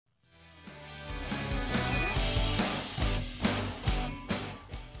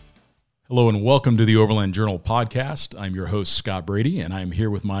Hello and welcome to the Overland Journal podcast. I'm your host, Scott Brady, and I'm here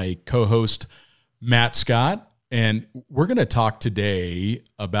with my co-host, Matt Scott. And we're going to talk today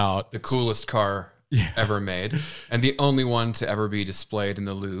about the coolest car ever made and the only one to ever be displayed in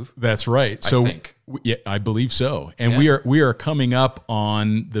the Louvre. That's right. So I think. Yeah, I believe so. And we are coming up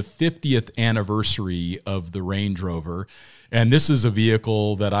on the 50th anniversary of the Range Rover. And this is a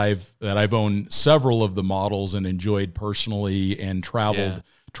vehicle that I've owned several of the models and enjoyed personally and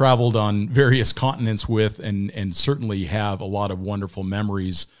traveled on various continents with and certainly have a lot of wonderful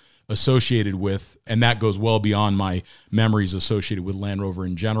memories associated with, and that goes well beyond my memories associated with Land Rover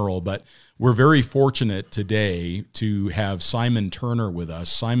in general. But we're very fortunate today to have Simon Turner with us.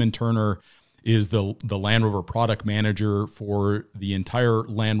 Simon Turner is the Land Rover product manager for the entire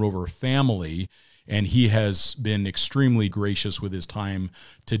Land Rover family, and he has been extremely gracious with his time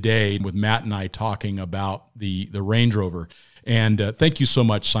today with Matt and I talking about the Range Rover. And thank you so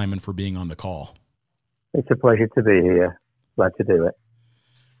much, Simon, for being on the call. It's a pleasure to be here. Glad to do it.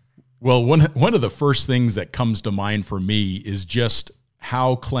 Well, one of the first things that comes to mind for me is just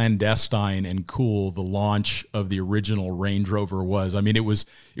how clandestine and cool the launch of the original Range Rover was. I mean, it was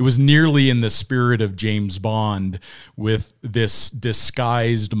nearly in the spirit of James Bond with this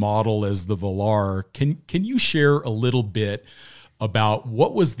disguised model as the Velar. Can you share a little bit about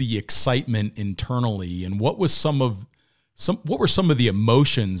what was the excitement internally and what were some of the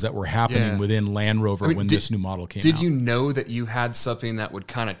emotions that were happening within Land Rover when this new model came out? Did you know that you had something that would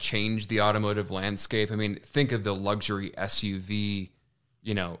kind of change the automotive landscape? I mean, think of the luxury SUV,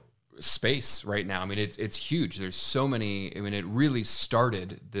 space right now. I mean, it's huge. There's so many. I mean, it really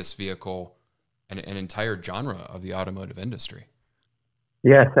started this vehicle, an entire genre of the automotive industry.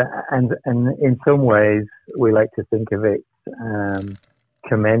 Yes, and in some ways, we like to think of it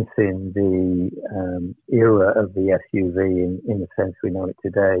commencing the era of the SUV in the sense we know it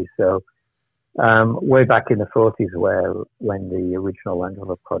today. So way back in the 40s, when the original Land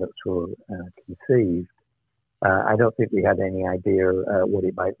Rover products were conceived, I don't think we had any idea what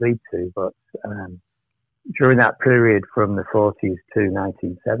it might lead to. But during that period from the 40s to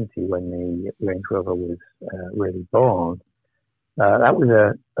 1970, when the Range Rover was really born, that was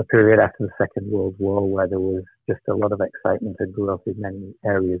a period after the Second World War where there was just a lot of excitement and growth in many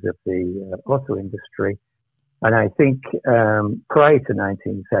areas of the auto industry. And I think prior to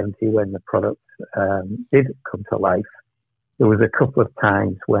 1970, when the product did come to life, there was a couple of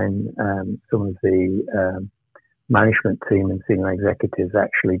times when some of the management team and senior executives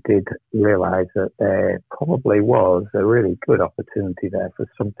actually did realize that there probably was a really good opportunity there for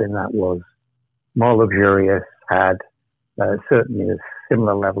something that was more luxurious, had certainly a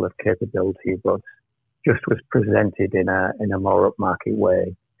similar level of capability, but just was presented in a more upmarket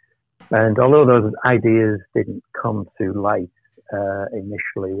way. And although those ideas didn't come to light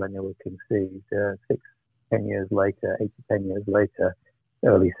initially when they were conceived, 10 years later, 8 to 10 years later,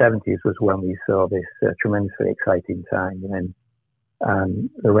 early 70s was when we saw this tremendously exciting time when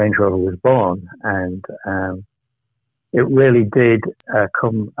the Range Rover was born. And it really did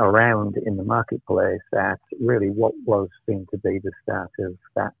come around in the marketplace at really what was seen to be the start of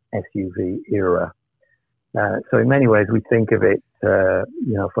that SUV era. So in many ways, we think of it,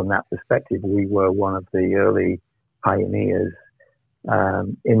 from that perspective, we were one of the early pioneers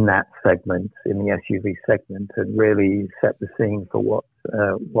in that segment, in the SUV segment, and really set the scene for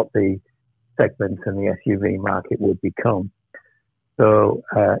what the segment and the SUV market would become. So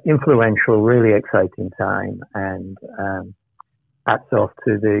influential, really exciting time, and hats off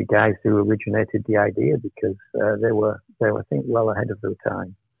to the guys who originated the idea because they were, I think, well ahead of their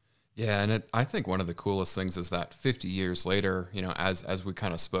time. Yeah, and I think one of the coolest things is that 50 years later, as we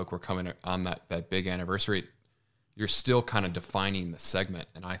kind of spoke, we're coming on that big anniversary. You're still kind of defining the segment,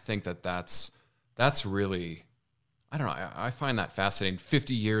 and I think that's really, I don't know, I find that fascinating.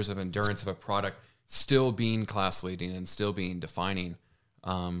 50 years of endurance of a product still being class leading and still being defining.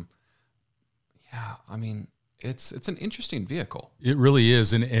 I mean, it's an interesting vehicle. It really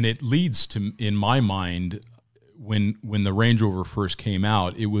is, and it leads to, in my mind, when the Range Rover first came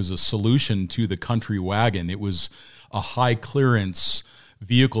out, it was a solution to the country wagon. It was a high clearance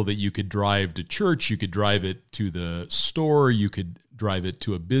vehicle that you could drive to church, you could drive it to the store, you could drive it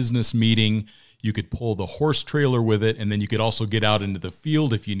to a business meeting, you could pull the horse trailer with it, and then you could also get out into the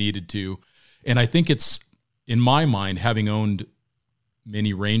field if you needed to. And I think it's, in my mind, having owned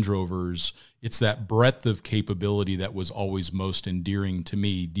many Range Rovers, it's that breadth of capability that was always most endearing to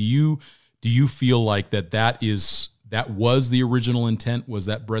me. Do you feel like that was the original intent, was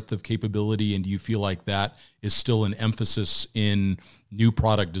that breadth of capability, and do you feel like that is still an emphasis in new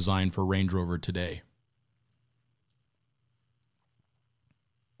product design for Range Rover today?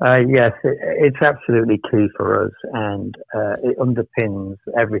 Yes, it's absolutely key for us, and it underpins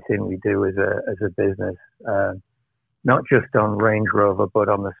everything we do as a business, not just on Range Rover, but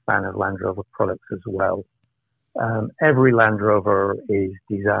on the span of Land Rover products as well. Every Land Rover is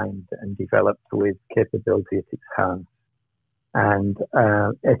designed and developed with capability at its heart, and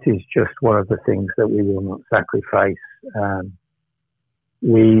it is just one of the things that we will not sacrifice.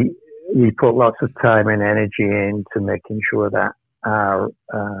 We put lots of time and energy into making sure that our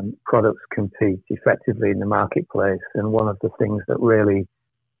products compete effectively in the marketplace. And one of the things that really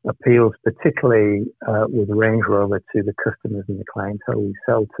appeals, particularly with Range Rover, to the customers and the clientele we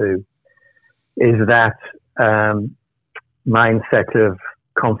sell to, is that mindset of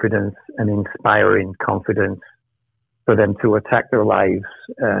confidence and inspiring confidence for them to attack their lives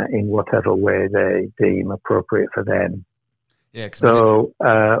in whatever way they deem appropriate for them. Yeah, so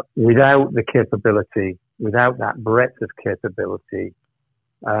without the capability, without that breadth of capability,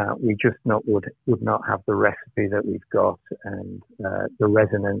 we just would not have the recipe that we've got and the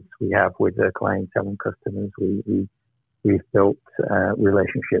resonance we have with the clientele and customers we've built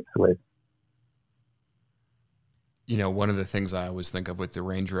relationships with. You know, one of the things I always think of with the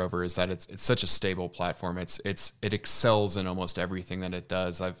Range Rover is that it's such a stable platform. It excels in almost everything that it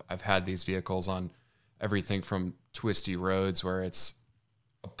does. I've had these vehicles on everything from twisty roads where it's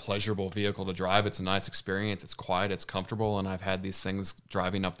a pleasurable vehicle to drive. It's a nice experience. It's quiet. It's comfortable. And I've had these things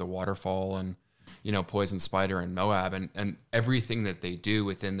driving up the waterfall and, you know, Poison Spider and Moab, and everything that they do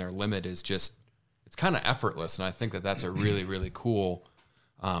within their limit is just, it's kind of effortless. And I think that that's a really, really cool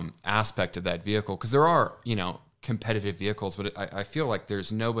aspect of that vehicle. Cause there are, you know, competitive vehicles, but I feel like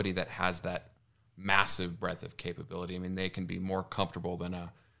there's nobody that has that massive breadth of capability. I mean, they can be more comfortable than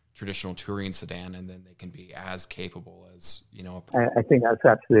a traditional touring sedan, and then they can be as capable as, you know. I think that's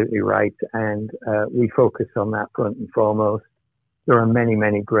absolutely right, and we focus on that front and foremost. There are many,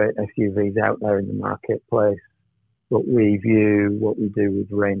 many great SUVs out there in the marketplace, but we view what we do with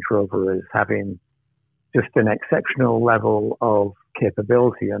Range Rover as having just an exceptional level of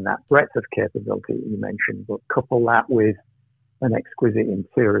capability and that breadth of capability that you mentioned, but couple that with an exquisite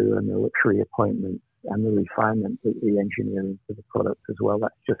interior and the luxury appointments and the refinement that we engineer into the product as well.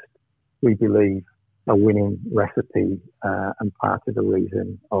 That's just, we believe, a winning recipe and part of the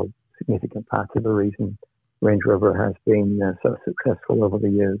reason, or significant part of the reason, Range Rover has been so successful over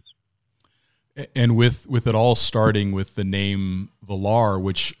the years. And with it all starting with the name Velar,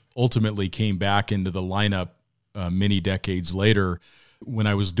 which ultimately came back into the lineup many decades later. When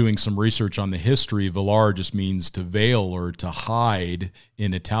I was doing some research on the history, Velar just means to veil or to hide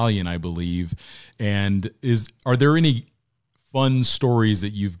in Italian, I believe. And are there any fun stories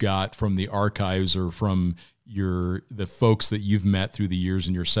that you've got from the archives or from the folks that you've met through the years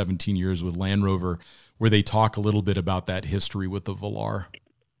in your 17 years with Land Rover, where they talk a little bit about that history with the Velar?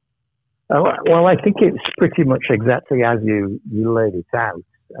 Well, I think it's pretty much exactly as you laid it out.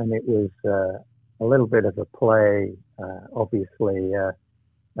 And it was a little bit of a play, obviously a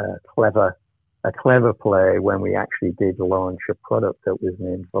clever play when we actually did launch a product that was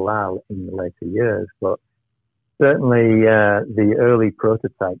named Velar in the later years. But certainly the early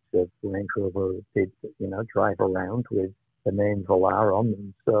prototypes of Range Rover did, you know, drive around with the name Velar on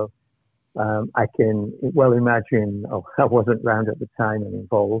them. So I can well imagine, I wasn't around at the time and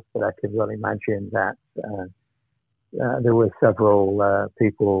involved, but I could well imagine that there were several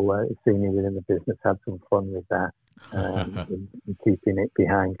people senior within the business had some fun with that, in keeping it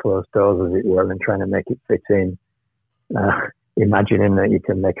behind closed doors, as it were, and trying to make it fit in. Imagining that you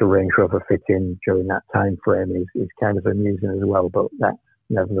can make a Range Rover fit in during that time frame is kind of amusing as well, but that's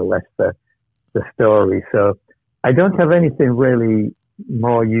nevertheless the story. So I don't have anything really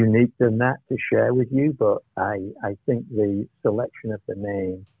more unique than that to share with you, but I think the selection of the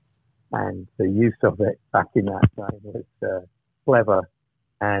name and the use of it back in that time was clever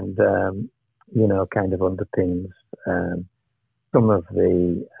and, you know, kind of underpins some of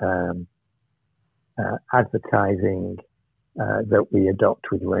the advertising that we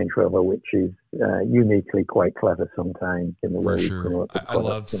adopt with Range Rover, which is uniquely quite clever sometimes in the way we promote the product. I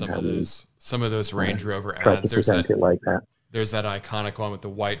love some of those Range Rover ads. There's it like that. There's that iconic one with the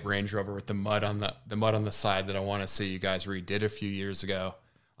white Range Rover with the mud on the side that I want to see you guys redid a few years ago.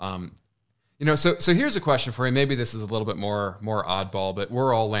 You know, so here's a question for you. Maybe this is a little bit more oddball, but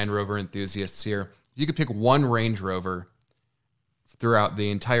we're all Land Rover enthusiasts here. If you could pick one Range Rover throughout the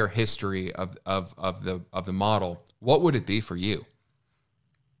entire history of the model, what would it be for you?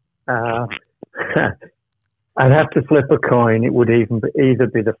 I'd have to flip a coin. It would either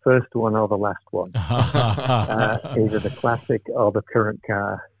be the first one or the last one. Either the classic or the current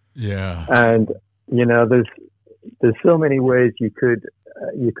car. Yeah. And, you know, there's so many ways you could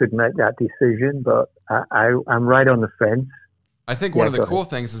you could make that decision, but I'm right on the fence. I think one of the cool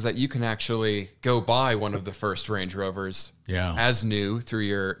things is that you can actually go buy one of the first Range Rovers as new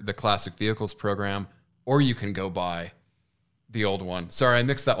through the Classic Vehicles program, or you can go buy the old one. Sorry, I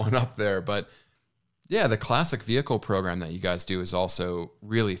mixed that one up there, but yeah, the Classic Vehicle program that you guys do is also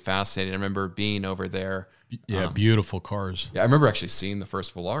really fascinating. I remember being over there. Yeah, beautiful cars. Yeah, I remember actually seeing the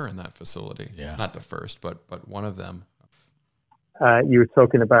first Velar in that facility. Yeah. Not the first, but one of them. You were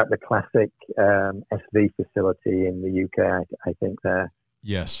talking about the Classic SV facility in the UK, I think there.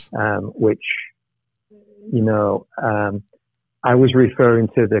 Yes. Which, I was referring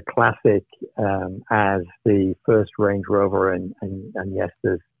to the Classic as the first Range Rover, and yes,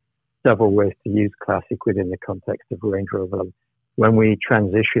 there's several ways to use Classic within the context of Range Rover. When we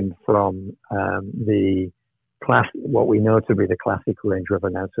transitioned from what we know to be the Classic Range Rover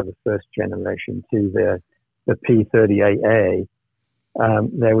now, so the first generation, to the P38A,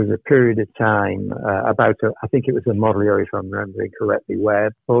 there was a period of time, I think it was a model year, if I'm remembering correctly,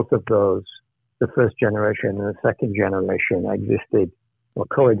 where both of those, the first generation and the second generation, existed or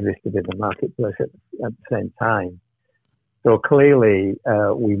coexisted in the marketplace at the same time. So clearly,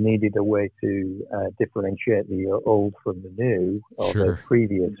 we needed a way to differentiate the old from the new, or the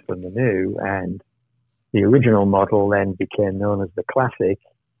previous from the new, and the original model then became known as the Classic,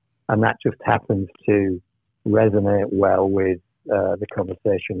 and that just happens to resonate well with the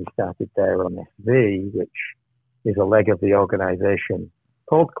conversation started there on SV, which is a leg of the organization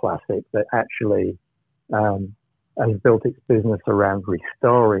called Classic that actually has built its business around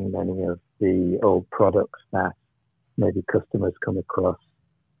restoring many of the old products that maybe customers come across,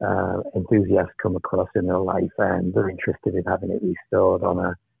 enthusiasts come across in their life, and they're interested in having it restored on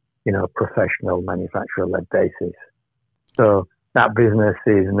a professional manufacturer-led basis. So that business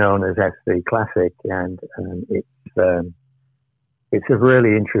is known as SV Classic, and it's a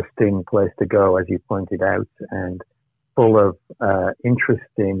really interesting place to go, as you pointed out, and full of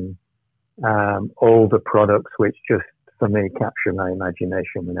interesting older products, which just, for me, capture my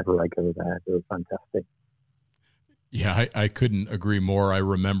imagination whenever I go there. They're fantastic. Yeah, I couldn't agree more. I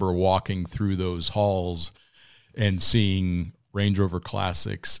remember walking through those halls and seeing Range Rover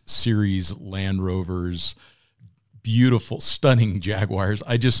Classics, Series Land Rovers, beautiful, stunning Jaguars.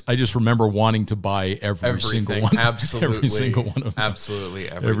 I just remember wanting to buy every single one. Absolutely. Every single one of them. Absolutely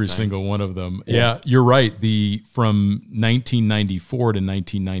everything. Every single one of them. Yeah, you're right. From 1994 to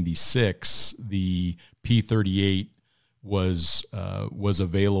 1996, the P38 was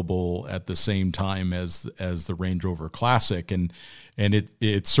available at the same time as the Range Rover Classic, and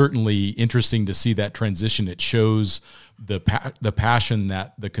it's certainly interesting to see that transition. It shows the passion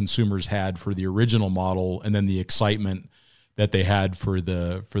that the consumers had for the original model, and then the excitement that they had for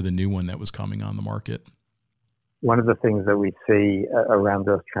the new one that was coming on the market. One of the things that we see around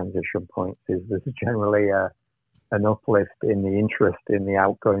those transition points is there's generally an uplift in the interest in the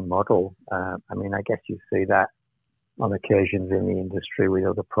outgoing model. I guess you see that on occasions in the industry with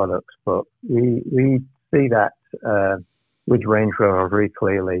other products, but we see that with Range Rover very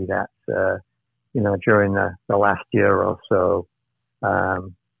clearly that during the last year or so,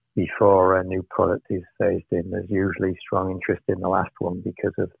 before a new product is phased in, there's usually strong interest in the last one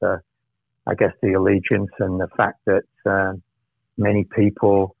because of the allegiance and the fact that many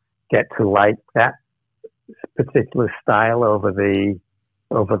people get to like that particular style over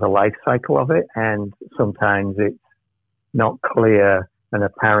the life cycle of it, and sometimes it's not clear and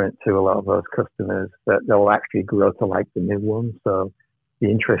apparent to a lot of those customers that they'll actually grow to like the new one. So the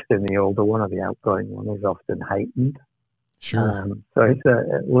interest in the older one or the outgoing one is often heightened. Sure. So it's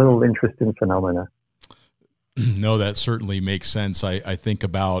a little interesting phenomena. No, that certainly makes sense. I think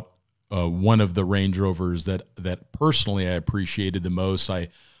about one of the Range Rovers that personally I appreciated the most. I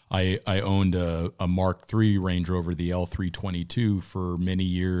owned a Mark III Range Rover, the L322, for many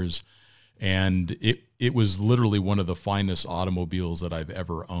years. And it was literally one of the finest automobiles that I've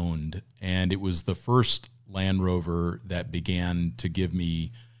ever owned. And it was the first Land Rover that began to give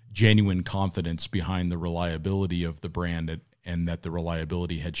me genuine confidence behind the reliability of the brand, and that the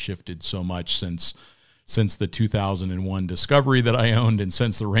reliability had shifted so much since the 2001 Discovery that I owned, and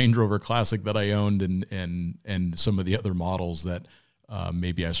since the Range Rover Classic that I owned, and some of the other models that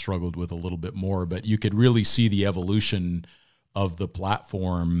maybe I struggled with a little bit more. But you could really see the evolution of the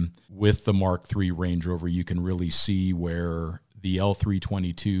platform with the Mark III Range Rover. You can really see where the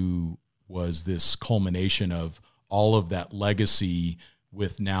L322 was this culmination of all of that legacy,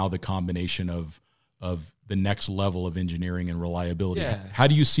 with now the combination of the next level of engineering and reliability. Yeah. How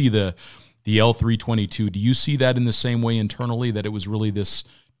do you see the L322? Do you see that in the same way internally, that it was really this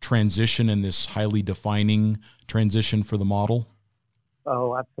transition and this highly defining transition for the model?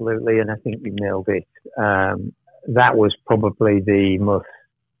 Oh, absolutely, and I think you nailed it. That was probably the most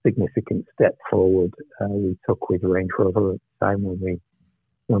significant step forward we took with Range Rover at the time when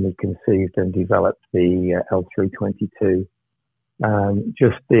we conceived and developed the L322.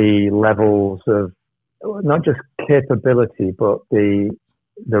 Just the levels of not just capability, but the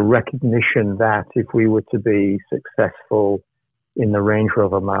recognition that if we were to be successful in the Range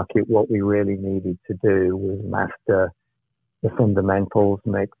Rover market, what we really needed to do was master the fundamentals,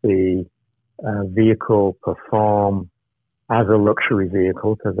 make the vehicle perform as a luxury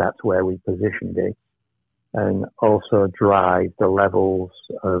vehicle, because that's where we positioned it, and also drive the levels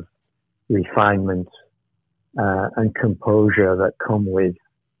of refinement and composure that come with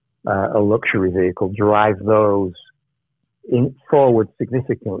a luxury vehicle, drive those forward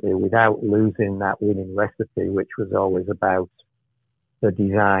significantly without losing that winning recipe, which was always about the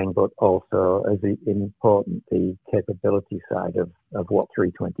design, but also as important the capability side of what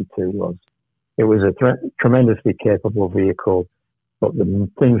 322 was. It was a tremendously capable vehicle, but the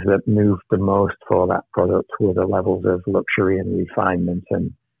things that moved the most for that product were the levels of luxury and refinement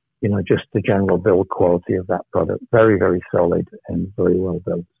and, just the general build quality of that product. Very, very solid and very well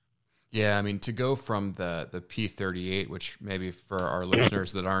built. Yeah, I mean, to go from the P38, which maybe for our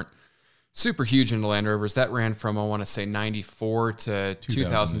listeners that aren't super huge into Land Rovers, that ran from, I want to say, 94 to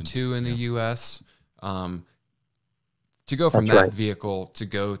 2002 in the U.S. To go from that vehicle to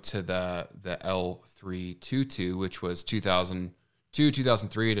go to the L322, which was 2002,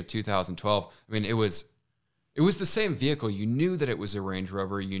 2003 to 2012. I mean, it was the same vehicle. You knew that it was a Range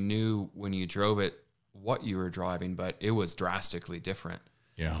Rover. You knew when you drove it what you were driving, but it was drastically different.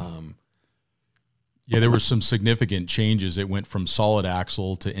 Yeah. Yeah, there were some significant changes. It went from solid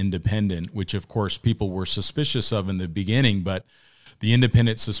axle to independent, which of course people were suspicious of in the beginning, but the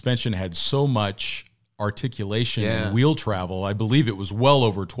independent suspension had so much articulation and wheel travel. I believe it was well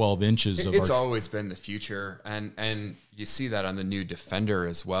over 12 inches. It's always been the future. And you see that on the new Defender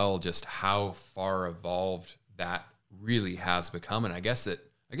as well, just how far evolved that really has become. And I guess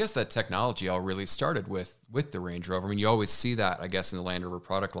that technology all really started with the Range Rover. I mean, you always see that, I guess, in the Land Rover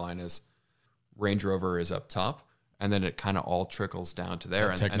product line is Range Rover is up top, and then it kind of all trickles down to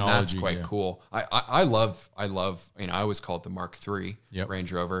there, and that's quite cool. I love. I always call it the Mark III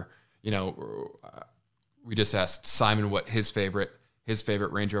Range Rover. We just asked Simon what his favorite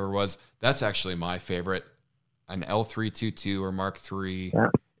Range Rover was. That's actually my favorite, an L322 or Mark III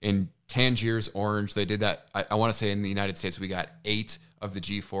in Tangiers orange. They did that. I want to say in the United States we got 8 of the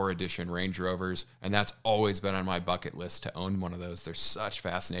G4 edition Range Rovers, and that's always been on my bucket list to own one of those. They're such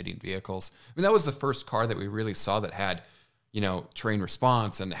fascinating vehicles. I mean, that was the first car that we really saw that had, terrain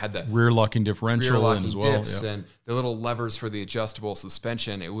response and had the rear locking differential rear locking as well, diffs and the little levers for the adjustable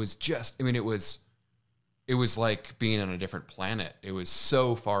suspension. It was just, it was like being on a different planet. It was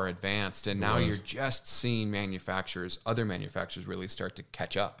so far advanced, and now you're just seeing other manufacturers really start to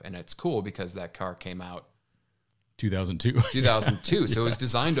catch up, and it's cool because that car came out 2002. So it was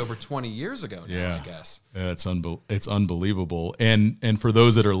designed over 20 years ago now, I guess. Yeah, it's unbelievable. And for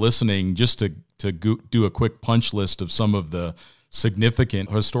those that are listening, just to do a quick punch list of some of the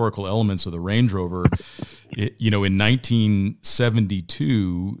significant historical elements of the Range Rover, in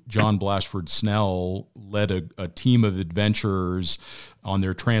 1972, John Blashford Snell led a team of adventurers on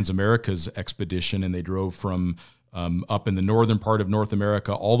their Transamerica's expedition, and they drove from up in the northern part of North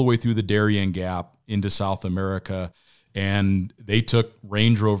America all the way through the Darien Gap into South America, and they took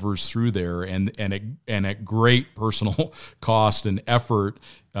Range Rovers through there, and at great personal cost and effort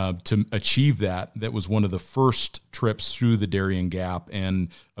to achieve that. That was one of the first trips through the Darien Gap, and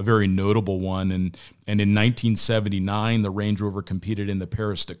a very notable one. And in 1979, the Range Rover competed in the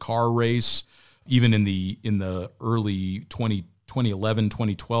Paris-Dakar race. Even in the early 2011,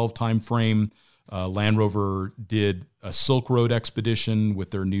 2012 timeframe, Land Rover did a Silk Road expedition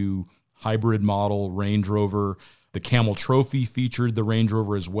with their new hybrid model Range Rover. The Camel Trophy featured the Range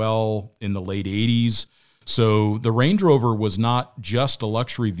Rover as well in the late 80s. So the Range Rover was not just a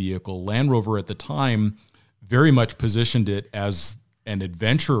luxury vehicle. Land Rover at the time very much positioned it as an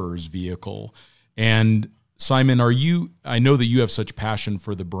adventurer's vehicle. And Simon, I know that you have such passion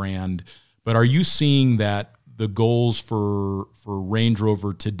for the brand, but are you seeing that the goals for Range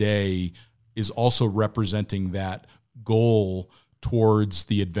Rover today is also representing that goal towards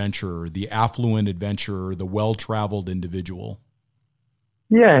the adventurer, the affluent adventurer, the well-traveled individual?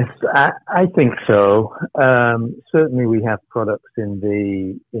 Yes, I think so. Certainly we have products in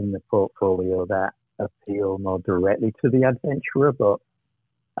the portfolio that appeal more directly to the adventurer, but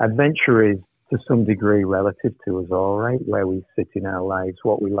adventure is to some degree relative to us all, right? Where we sit in our lives,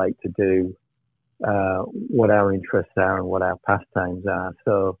 what we like to do, what our interests are and what our pastimes are.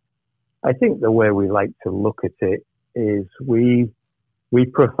 So I think the way we like to look at it is we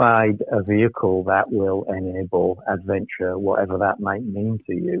provide a vehicle that will enable adventure, whatever that might mean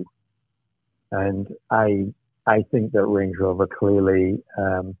to you. And I think that Range Rover clearly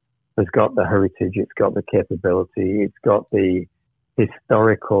has got the heritage, it's got the capability, it's got the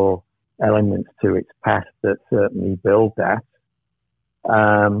historical elements to its past that certainly build that.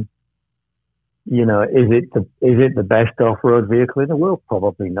 You know, is it the best off-road vehicle in the world?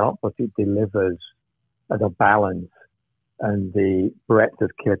 Probably not, but it delivers the balance and the breadth of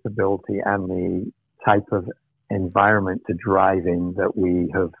capability and the type of environment to drive in that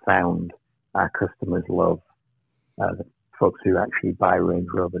we have found our customers love, the folks who actually buy Range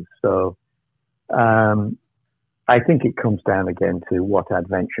Rovers. So I think it comes down again to what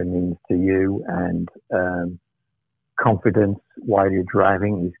adventure means to you, and confidence while you're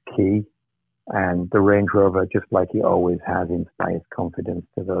driving is key. And the Range Rover, just like it always has, inspires confidence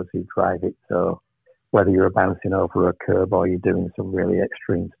to those who drive it. So whether you're bouncing over a curb or you're doing some really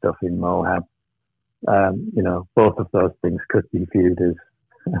extreme stuff in Moab, you know, both of those things could be viewed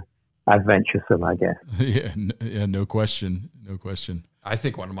as adventuresome, I guess. Yeah, no question. I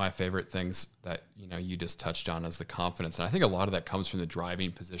think one of my favorite things that, you know, you just touched on is the confidence. And I think a lot of that comes from the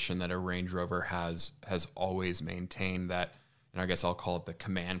driving position that a Range Rover has always maintained, that, and I guess I'll call it the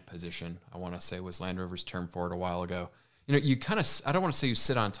command position, I want to say was Land Rover's term for it a while ago. You know, you kind of, I don't want to say you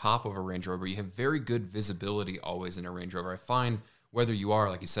sit on top of a Range Rover, you have very good visibility always in a Range Rover. I find whether you are,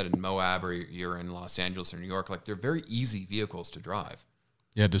 like you said, in Moab or you're in Los Angeles or New York, like they're very easy vehicles to drive.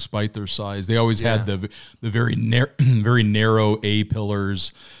 Yeah, despite their size, they always had the very very narrow A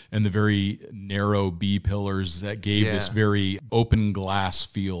pillars and the very narrow B pillars that gave this very open glass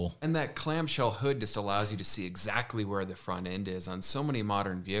feel. And that clamshell hood just allows you to see exactly where the front end is. On so many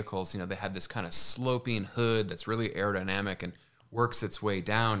modern vehicles, you know, they have this kind of sloping hood that's really aerodynamic and works its way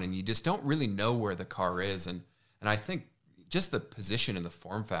down, and you just don't really know where the car is. And I think just the position and the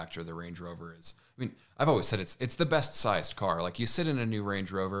form factor of the Range Rover is, I mean, I've always said it's the best sized car. Like you sit in a new Range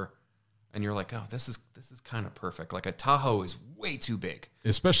Rover and you're like, oh, this is kind of perfect. Like a Tahoe is way too big.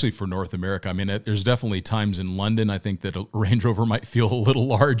 Especially for North America. I mean, there's definitely times in London I think that a Range Rover might feel a little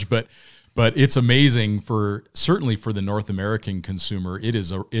large, but it's amazing certainly for the North American consumer. It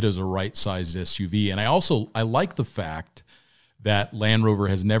is a right-sized SUV. And I like the fact that Land Rover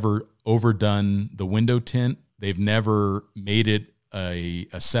has never overdone the window tint. They've never made it a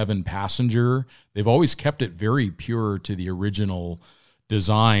 7-passenger. They've always kept it very pure to the original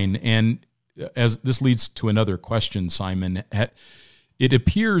design. And as this leads to another question, Simon, it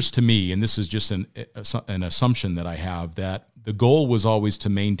appears to me, and this is just an assumption that I have, that the goal was always to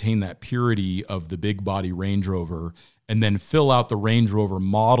maintain that purity of the big body Range Rover and then fill out the Range Rover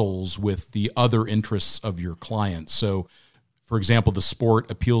models with the other interests of your clients. So, for example, the Sport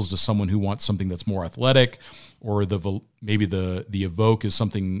appeals to someone who wants something that's more athletic, or maybe the Evoque is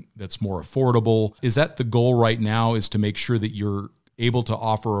something that's more affordable. Is that the goal right now, is to make sure that you're able to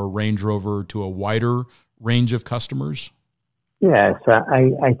offer a Range Rover to a wider range of customers? Yes,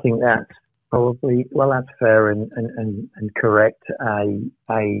 I think that's probably, well, that's fair and correct.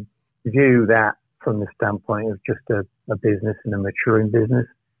 I view that from the standpoint of just a business and a maturing business.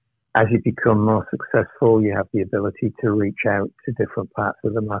 As you become more successful, you have the ability to reach out to different parts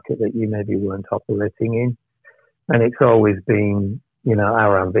of the market that you maybe weren't operating in. And it's always been, you know,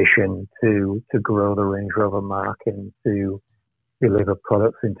 our ambition to grow the Range Rover market and to deliver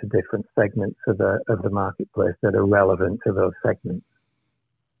products into different segments of the marketplace that are relevant to those segments.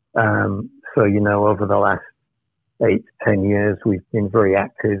 So, you know, over the last 8 to 10 years, we've been very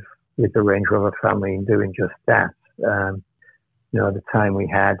active with the Range Rover family in doing just that. You know, at the time we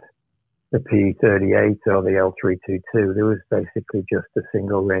had the P38 or the L322, there was basically just a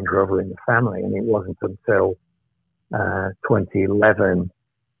single Range Rover in the family. And it wasn't until 2011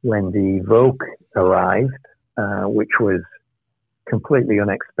 when the Evoque arrived, which was completely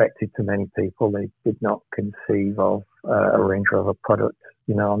unexpected to many people. They did not conceive of a Range Rover product,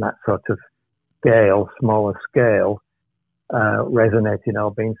 you know, on that sort of scale, smaller scale, resonating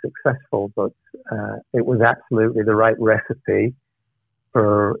or being successful. But it was absolutely the right recipe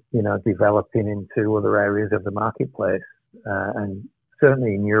for, you know, developing into other areas of the marketplace. And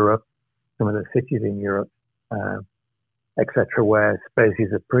certainly in Europe, some of the cities in Europe, etc., where space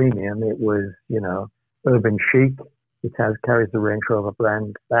is a premium, it was, you know, urban chic. It carries the Range Rover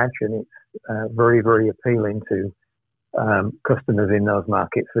brand badge, and it's very, very appealing to customers in those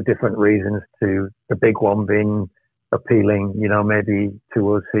markets for different reasons, to the big one being appealing, you know, maybe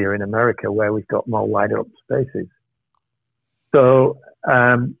to us here in America where we've got more wide open spaces. So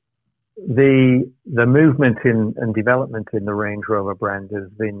the movement in and development in the Range Rover brand has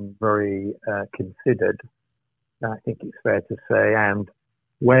been very considered, I think it's fair to say, and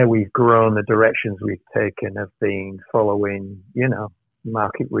where we've grown, the directions we've taken have been following,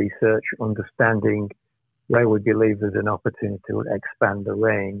 market research, understanding where we believe there's an opportunity to expand the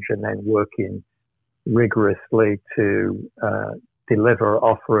range, and then working rigorously to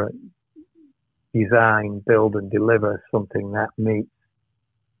offer, design, build, and deliver something that meets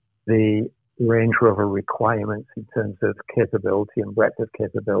the Range Rover requirements in terms of capability and breadth of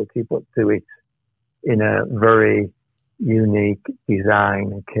capability, but do it in a very unique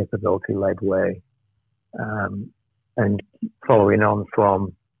design and capability-led way. And following on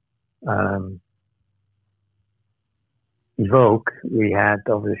from Evoque, we had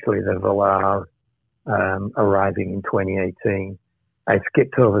obviously the Velar arriving in 2018. I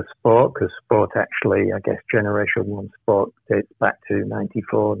skipped over Sport because Sport actually, I guess, Generation 1 Sport dates back to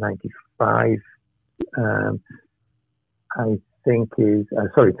 94, 95. I think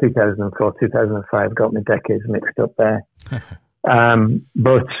 2004, 2005, got my decades mixed up there.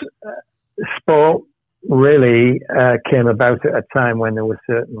 But Sport really came about at a time when there were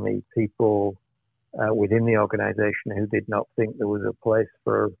certainly people within the organization who did not think there was a place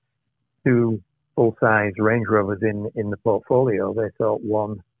for two full-size Range Rovers in the portfolio. They thought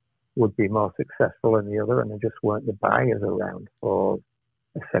one would be more successful than the other, and there just weren't the buyers around for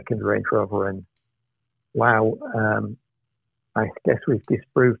a second Range Rover. And wow, I guess we've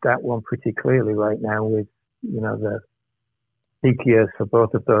disproved that one pretty clearly right now with, the peak years for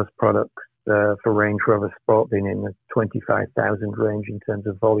both of those products for Range Rover Sport being in the 25,000 range in terms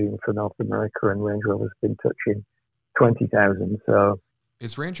of volume for North America, and Range Rover's been touching 20,000. So,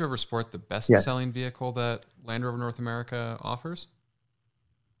 is Range Rover Sport the best-selling vehicle that Land Rover North America offers?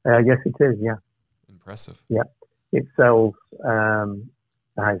 Yes, it is, yeah. Impressive. Yeah. It sells the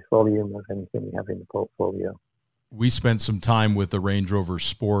highest volume of anything we have in the portfolio. We spent some time with the Range Rover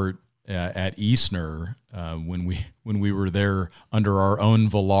Sport at Eastner when we were there under our own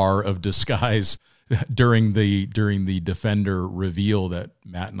Velar of disguise during the Defender reveal that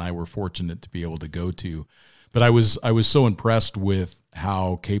Matt and I were fortunate to be able to go to. But I was so impressed with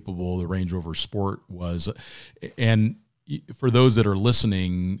how capable the Range Rover Sport was. And for those that are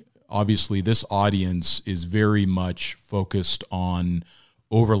listening, obviously this audience is very much focused on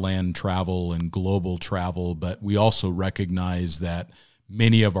overland travel and global travel, but we also recognize that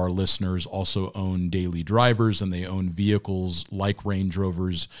many of our listeners also own daily drivers, and they own vehicles like Range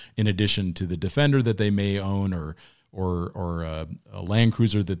Rovers in addition to the Defender that they may own or a Land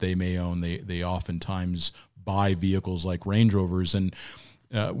Cruiser that they may own. They oftentimes buy vehicles like Range Rovers. And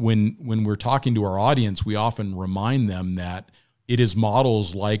when we're talking to our audience, we often remind them that it is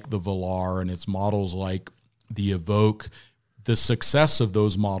models like the Velar and it's models like the Evoque. The success of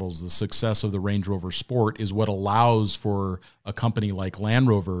those models, the success of the Range Rover Sport is what allows for a company like Land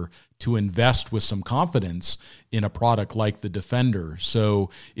Rover to invest with some confidence in a product like the Defender.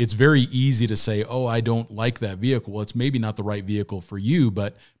 So it's very easy to say, oh, I don't like that vehicle. Well, it's maybe not the right vehicle for you,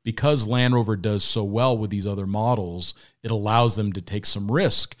 but because Land Rover does so well with these other models, it allows them to take some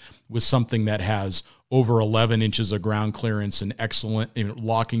risk with something that has over 11 inches of ground clearance and excellent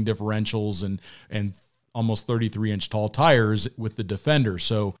locking differentials and almost 33-inch tall tires with the Defender.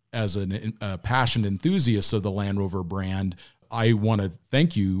 So as a passionate enthusiast of the Land Rover brand, I want to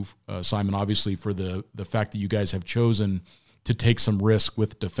thank you, Simon, obviously, for the fact that you guys have chosen to take some risk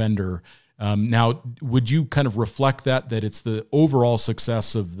with Defender. Now, would you kind of reflect that it's the overall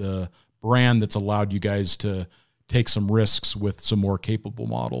success of the brand that's allowed you guys to take some risks with some more capable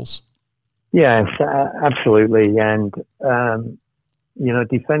models? Yes, absolutely. And,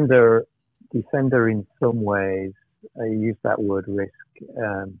 Defender in some ways, I use that word risk.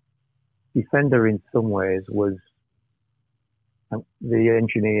 Defender in some ways was, the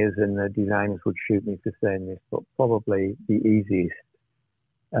engineers and the designers would shoot me for saying this, but probably the easiest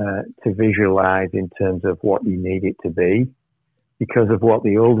to visualize in terms of what you need it to be because of what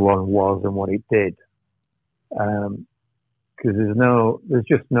the old one was and what it did. Because there's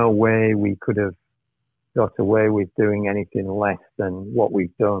just no way we could have got away with doing anything less than what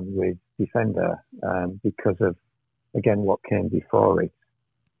we've done with Defender because of, again, what came before it.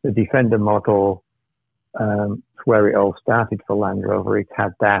 The Defender model, where it all started for Land Rover, it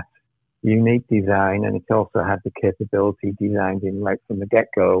had that unique design and it also had the capability designed in right from the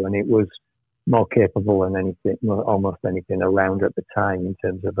get-go, and it was more capable than anything, almost anything around at the time in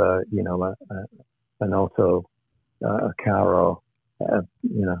terms of an auto, a car, or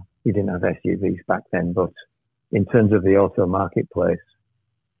we didn't have SUVs back then, but in terms of the auto marketplace.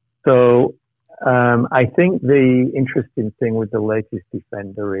 So I think the interesting thing with the latest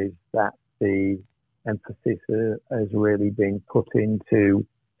Defender is that the emphasis has really been put into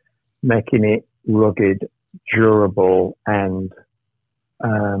making it rugged, durable, and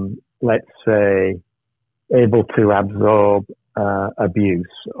let's say able to absorb abuse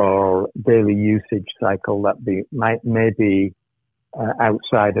or daily usage cycle that may be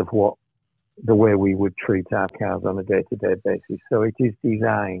outside of the way we would treat our cars on a day-to-day basis. So it is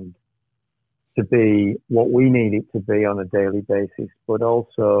designed to be what we need it to be on a daily basis, but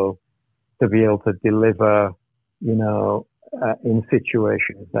also to be able to deliver, in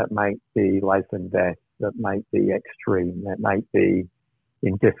situations that might be life and death, that might be extreme, that might be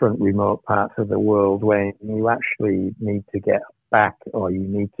in different remote parts of the world when you actually need to get back or you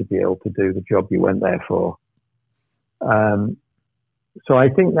need to be able to do the job you went there for. So I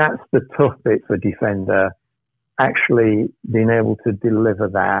think that's the tough bit for Defender, actually being able to deliver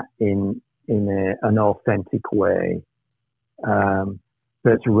that in an authentic way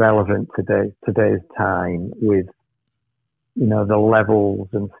that's relevant to today's time with, the levels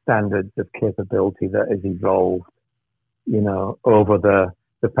and standards of capability that has evolved, over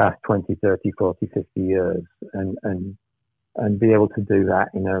the past 20, 30, 40, 50 years and be able to do that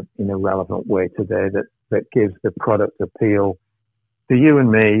in a relevant way today that gives the product appeal to you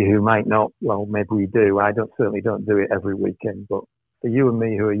and me who might not, well, maybe we do. Certainly don't do it every weekend, but for you and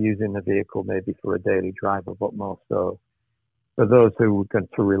me who are using the vehicle maybe for a daily driver, but more so for those who are going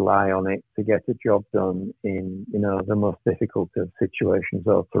to rely on it to get a job done in, the most difficult of situations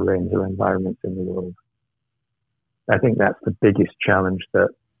or terrains or environments in the world. I think that's the biggest challenge that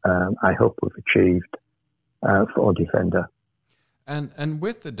I hope we've achieved for Defender. And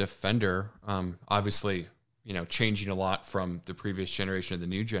with the Defender, obviously, changing a lot from the previous generation to the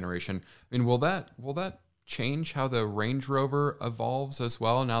new generation. I mean, will that change how the Range Rover evolves as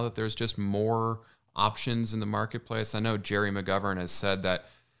well now that there's just more options in the marketplace? I know Jerry McGovern has said that,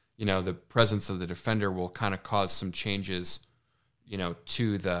 the presence of the Defender will kind of cause some changes,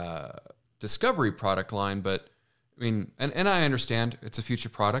 to the Discovery product line. But I mean, and I understand it's a future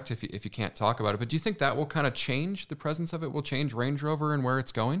product if you can't talk about it, but do you think that will kind of change, the presence of it will change Range Rover and where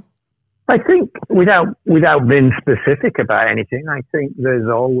it's going? I think without being specific about anything, I think there's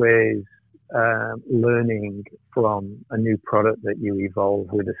always learning from a new product that you evolve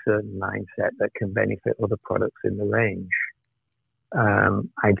with a certain mindset that can benefit other products in the range.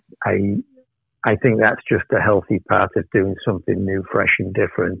 I think that's just a healthy part of doing something new, fresh and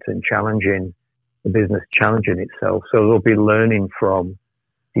different and challenging the business, challenging itself. So there'll be learning from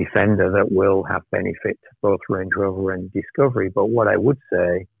Defender that will have benefit to both Range Rover and Discovery. But what I would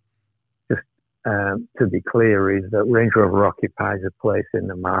say, just to be clear, is that Range Rover occupies a place in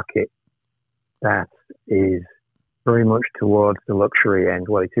the market that is very much towards the luxury end.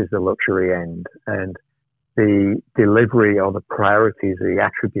 Well, it is the luxury end. And the delivery or the priorities, the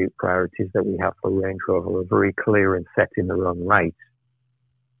attribute priorities that we have for Range Rover are very clear and set in their own right.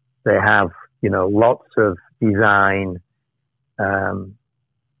 They have, lots of design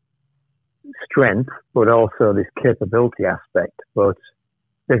strength, but also this capability aspect. But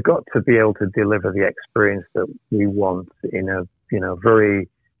they've got to be able to deliver the experience that we want in a, very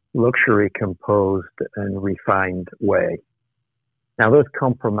luxury composed and refined way. Now, those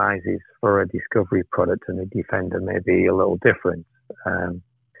compromises for a Discovery product and a Defender may be a little different.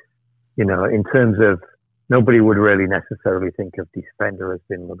 In terms of, nobody would really necessarily think of Defender as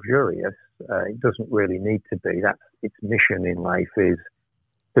being luxurious. It doesn't really need to be. That's its mission in life, is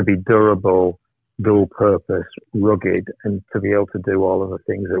to be durable, dual purpose, rugged, and to be able to do all of the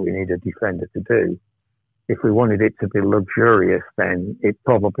things that we need a Defender to do. If we wanted it to be luxurious, then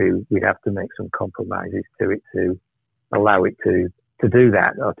we'd have to make some compromises to it to allow it to do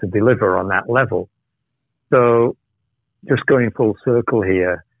that or to deliver on that level. So just going full circle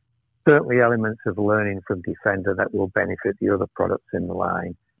here, certainly elements of learning from Defender that will benefit the other products in the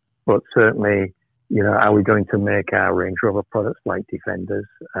line. But certainly, are we going to make our Range Rover products like Defenders?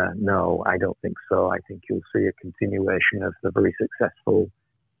 No, I don't think so. I think you'll see a continuation of the very successful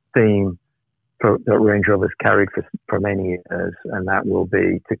theme that Range Rover's carried for many years, and that will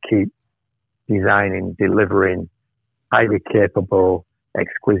be to keep designing, delivering highly capable,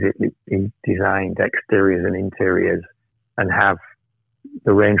 exquisitely designed exteriors and interiors, and have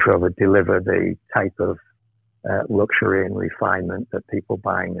the Range Rover deliver the type of luxury and refinement that people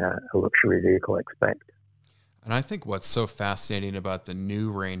buying a luxury vehicle expect. And I think what's so fascinating about the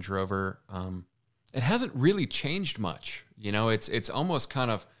new Range Rover, it hasn't really changed much. It's almost kind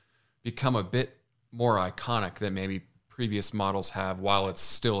of become a bit more iconic than maybe previous models have, while it's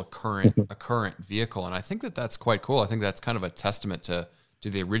still a current vehicle. And I think that that's quite cool. I think that's kind of a testament to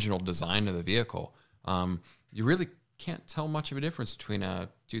the original design of the vehicle, you really can't tell much of a difference between a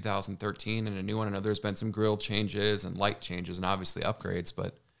 2013 and a new one. I know there's been some grille changes and light changes and obviously upgrades,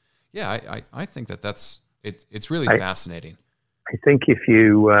 but yeah, I think it's really fascinating. I think if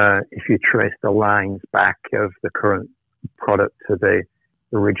you trace the lines back of the current product to the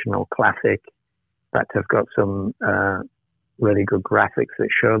original classic, in fact, I've got some really good graphics that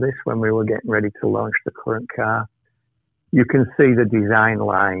show this when we were getting ready to launch the current car. You can see the design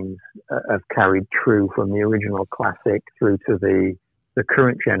lines have carried true from the original classic through to the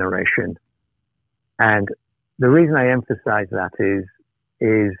current generation. And the reason I emphasize that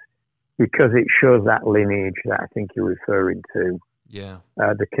is because it shows that lineage that I think you're referring to. Yeah.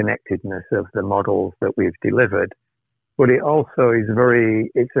 The connectedness of the models that we've delivered. But it also is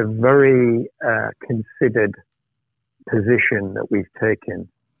it's a very considered position that we've taken.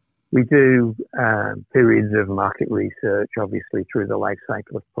 We do periods of market research, obviously, through the life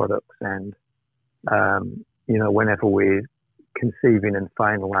cycle of products. And, whenever we're conceiving and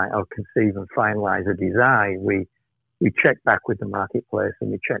finalize a design, we check back with the marketplace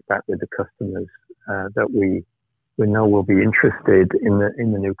and we check back with the customers that we know will be interested in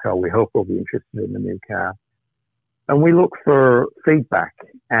the new car. We hope will be interested in the new car. And we look for feedback.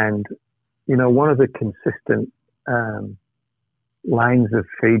 And, one of the consistent lines of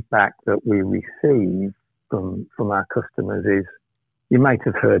feedback that we receive from our customers is, you might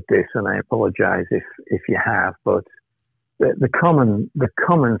have heard this, and I apologize if you have, but the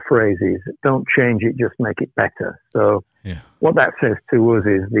common phrase is, don't change it, just make it better. So what that says to us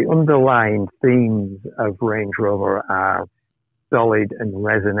is the underlying themes of Range Rover are solid and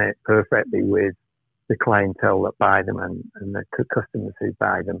resonate perfectly with the clientele that buy them and the customers who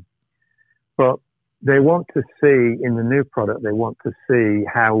buy them. But they want to see, in the new product, they want to see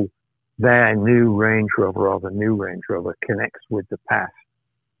how their new Range Rover or the new Range Rover connects with the past.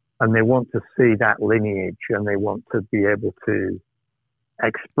 And they want to see that lineage, and they want to be able to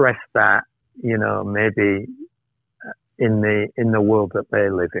express that, maybe in the world that they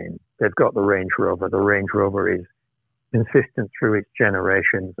live in. They've got the Range Rover. The Range Rover is consistent through its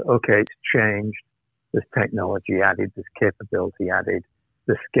generations. Okay, it's changed. There's technology added. There's capability added.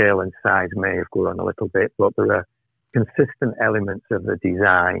 The scale and size may have grown a little bit, but there are consistent elements of the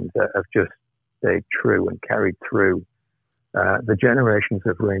design that have just stayed true and carried through the generations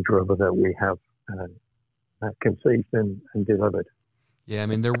of Range Rover that we have conceived and delivered. Yeah, I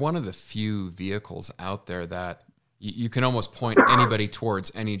mean, they're one of the few vehicles out there that you can almost point anybody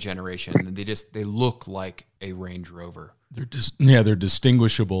towards any generation, and they look like a Range Rover. They're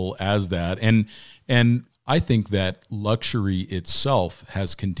distinguishable as that, and I think that luxury itself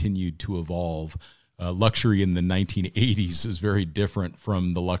has continued to evolve. Luxury in the 1980s is very different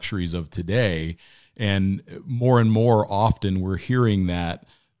from the luxuries of today. And more often we're hearing that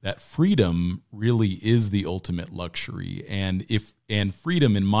freedom really is the ultimate luxury. And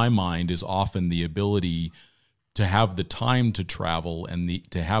freedom in my mind is often the ability to have the time to travel and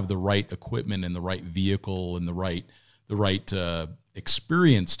to have the right equipment and the right vehicle and the right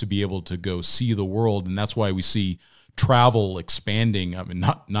experience to be able to go see the world. And that's why we see travel expanding. I mean,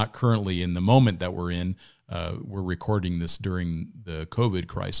 not currently in the moment that we're in. We're recording this during the COVID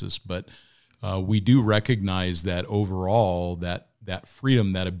crisis, but we do recognize that overall that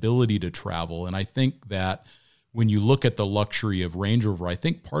freedom, that ability to travel. And I think that when you look at the luxury of Range Rover, I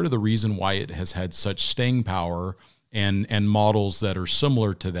think part of the reason why it has had such staying power and models that are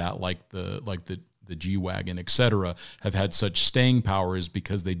similar to that, like the G-Wagon, et cetera, have had such staying power is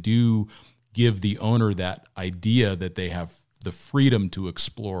because they do give the owner that idea that they have the freedom to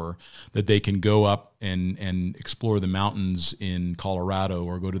explore, that they can go up and explore the mountains in Colorado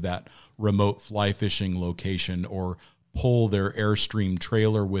or go to that remote fly fishing location or pull their Airstream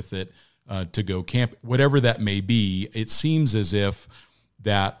trailer with it to go camp, whatever that may be. It seems as if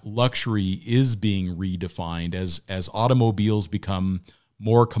that luxury is being redefined as automobiles become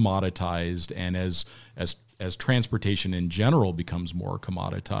more commoditized and as transportation in general becomes more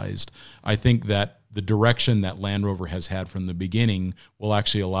commoditized. I think that the direction that Land Rover has had from the beginning will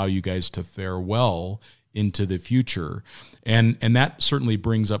actually allow you guys to fare well into the future. And that certainly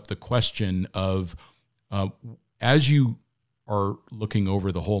brings up the question of, as you are looking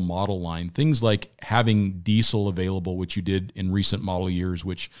over the whole model line, things like having diesel available, which you did in recent model years,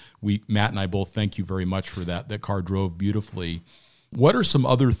 which Matt and I both thank you very much for that. That car drove beautifully. What are some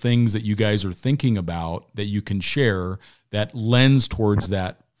other things that you guys are thinking about that you can share that lends towards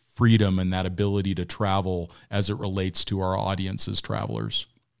that freedom and that ability to travel as it relates to our audience as travelers?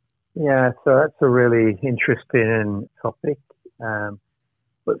 Yeah, so that's a really interesting topic.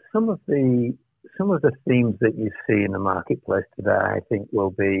 But some of the some of the themes that you see in the marketplace today, I think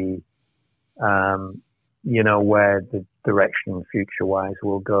will be, where the direction future-wise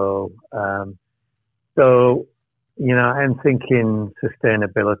will go. So, I'm thinking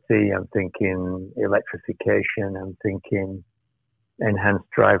sustainability, I'm thinking electrification, I'm thinking enhanced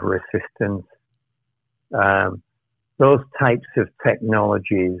driver assistance. Those types of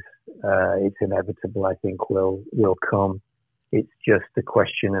technologies, it's inevitable, I think, will come. It's just a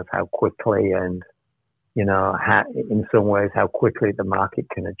question of how quickly and, in some ways, how quickly the market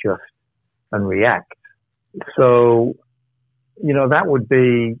can adjust and react. So, that would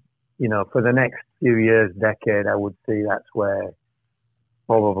be, for the next few years, decade, I would see that's where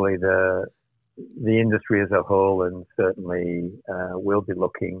probably the industry as a whole and certainly will be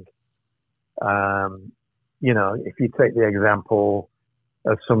looking. If you take the example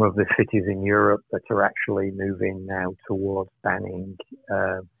of some of the cities in Europe that are actually moving now towards banning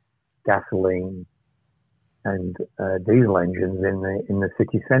gasoline and diesel engines in the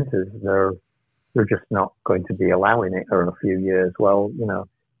city centres, they're just not going to be allowing it for a few years. Well,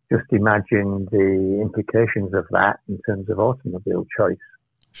 just imagine the implications of that in terms of automobile choice.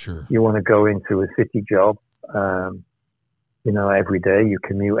 Sure. You want to go into a city job, every day, you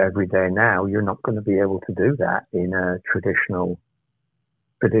commute every day now, you're not going to be able to do that in a traditional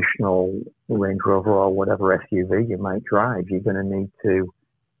Range Rover or whatever SUV you might drive. You're going to need to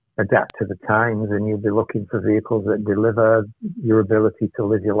adapt to the times, and you'll be looking for vehicles that deliver your ability to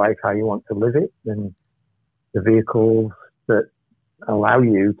live your life how you want to live it. And the vehicles that allow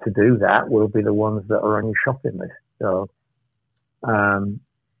you to do that will be the ones that are on your shopping list. So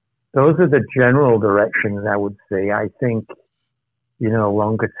those are the general directions I would see. I think,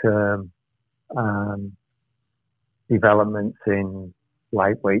 longer term developments in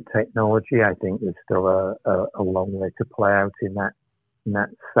lightweight technology, I think there's still a long way to play out in that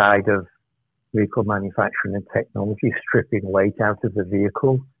side of vehicle manufacturing and technology. Stripping weight out of the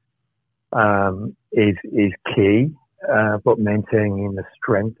vehicle is key, but maintaining the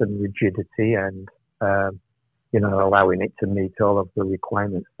strength and rigidity and allowing it to meet all of the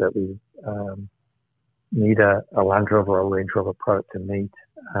requirements that we need a Land Rover or Range Rover product to meet.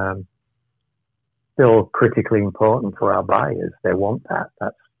 Still critically important for our buyers. They want that.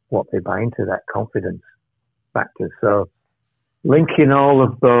 That's what they buy into, that confidence factor. So linking all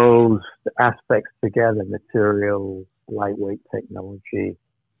of those aspects together, materials, lightweight technology,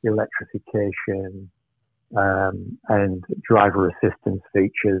 electrification, and driver assistance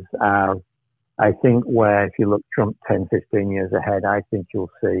features are, I think, where if you jump 10, 15 years ahead, I think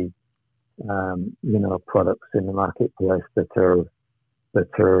you'll see, products in the marketplace that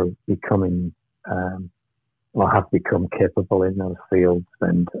are becoming, or have become capable in those fields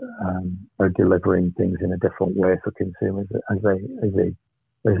and are delivering things in a different way for consumers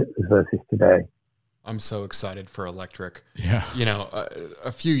versus today. I'm so excited for electric. Yeah.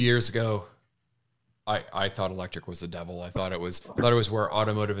 A few years ago, I thought electric was the devil. I thought it was where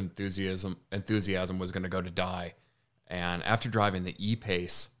automotive enthusiasm was going to go to die. And after driving the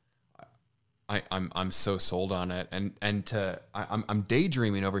E-Pace, I'm so sold on it. And I'm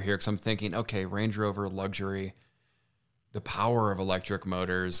daydreaming over here because I'm thinking, okay, Range Rover luxury, the power of electric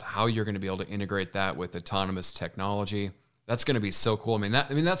motors, how you're going to be able to integrate that with autonomous technology. That's going to be so cool.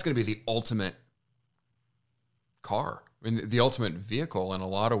 That's going to be the ultimate car. The ultimate vehicle in a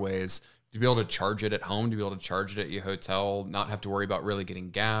lot of ways. To be able to charge it at home, to be able to charge it at your hotel, not have to worry about really getting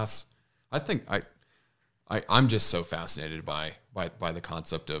gas. I think I'm just so fascinated by the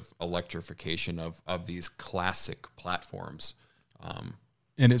concept of electrification of these classic platforms.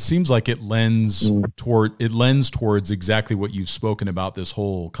 And it seems like it lends towards exactly what you've spoken about this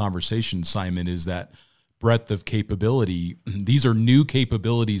whole conversation, Simon, is that breadth of capability. These are new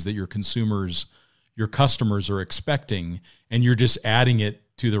capabilities that your customers are expecting, and you're just adding it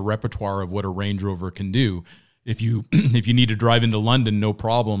to the repertoire of what a Range Rover can do. If you need to drive into London, no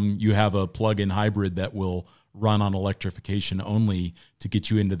problem. You have a plug-in hybrid that will run on electrification only to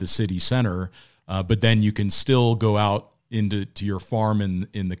get you into the city center. But then you can still go out to your farm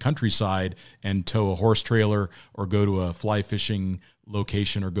in the countryside and tow a horse trailer or go to a fly fishing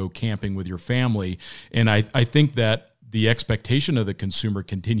location or go camping with your family. And I think that the expectation of the consumer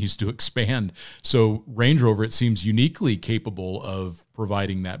continues to expand. So Range Rover, it seems, uniquely capable of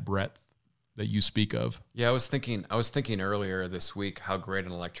providing that breadth that you speak of. Yeah, I was thinking earlier this week how great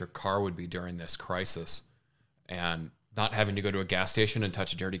an electric car would be during this crisis, and not having to go to a gas station and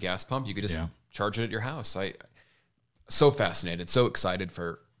touch a dirty gas pump. You could just charge it at your house. So fascinated, so excited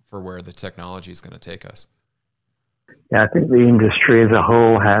for where the technology is going to take us. Yeah, I think the industry as a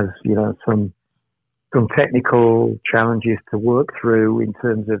whole has, some some technical challenges to work through in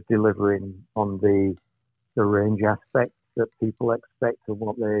terms of delivering on the range aspects that people expect and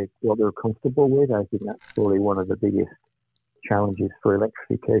what they're comfortable with. I think that's probably one of the biggest challenges for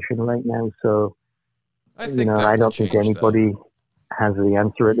electrification right now. So, I don't think anybody has the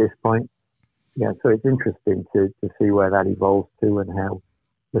answer at this point. Yeah, so it's interesting to see where that evolves to and how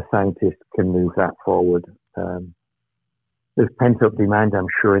the scientists can move that forward. There's pent-up demand, I'm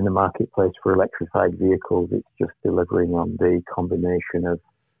sure, in the marketplace for electrified vehicles. It's just delivering on the combination of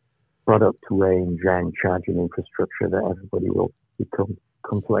product range and charging infrastructure that everybody will come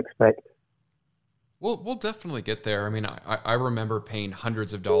to expect. We'll definitely get there. I mean, I remember paying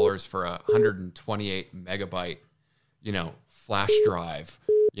hundreds of dollars for a 128 megabyte, flash drive,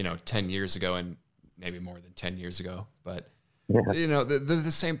 10 years ago, and maybe more than 10 years ago. But, the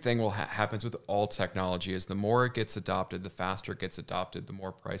same thing happens with all technology. Is the more it gets adopted, the faster it gets adopted, the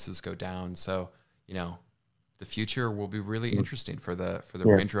more prices go down. So, the future will be really interesting for the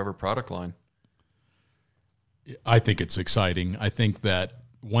Range Rover product line. I think it's exciting. I think that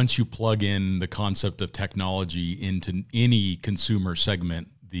once you plug in the concept of technology into any consumer segment,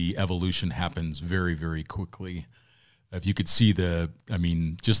 the evolution happens very, very quickly. If you could see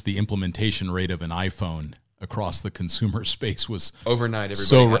just the implementation rate of an iPhone across the consumer space was overnight.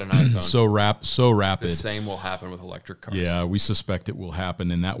 Everybody had an iPhone. So rapid. The same will happen with electric cars. Yeah, we suspect it will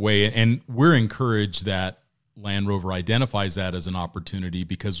happen in that way. And we're encouraged that Land Rover identifies that as an opportunity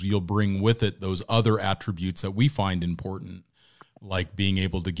because you'll bring with it those other attributes that we find important, like being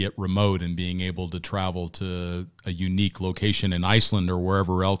able to get remote and being able to travel to a unique location in Iceland or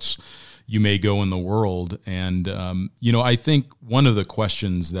wherever else you may go in the world. And, I think one of the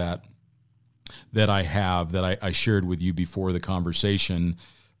questions that I have that I shared with you before the conversation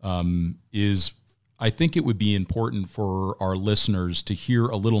is I think it would be important for our listeners to hear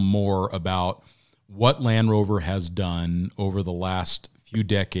a little more about what Land Rover has done over the last few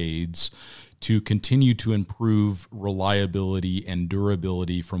decades to continue to improve reliability and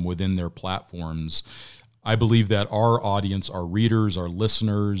durability from within their platforms. I believe that our audience, our readers, our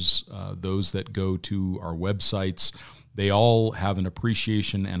listeners, those that go to our websites, they all have an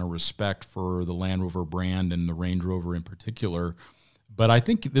appreciation and a respect for the Land Rover brand and the Range Rover in particular. But I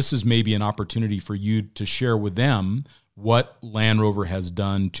think this is maybe an opportunity for you to share with them what Land Rover has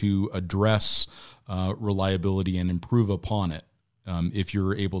done to address reliability and improve upon it, if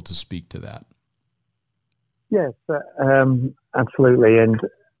you're able to speak to that. Yes, absolutely. And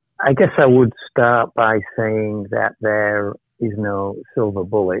I guess I would start by saying that there is no silver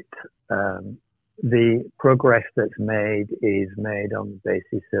bullet. The progress that's made is made on the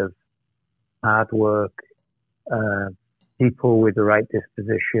basis of hard work, people with the right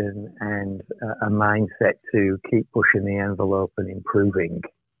disposition, and a mindset to keep pushing the envelope and improving.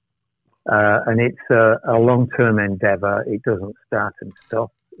 And it's a long-term endeavor. It doesn't start and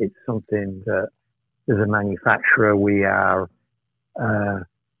stop. It's something that, as a manufacturer, we are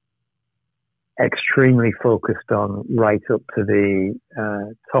extremely focused on right up to the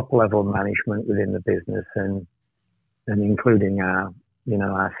top-level management within the business and including our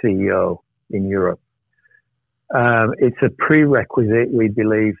CEO in Europe. It's a prerequisite, we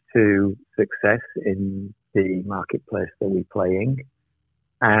believe, to success in the marketplace that we play in.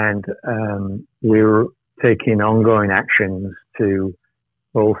 And we're taking ongoing actions to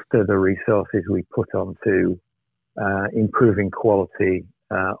bolster the resources we put onto improving quality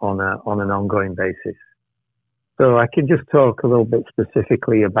on an ongoing basis. So I can just talk a little bit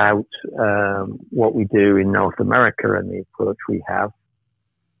specifically about what we do in North America and the approach we have.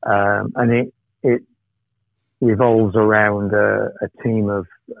 And it revolves around a team of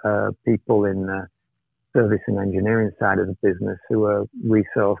people in the service and engineering side of the business who are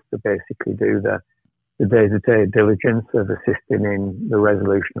resourced to basically do the day-to-day diligence of assisting in the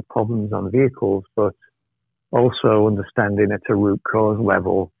resolution of problems on vehicles, but also understanding at a root cause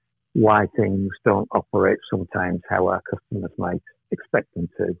level why things don't operate sometimes how our customers might expect them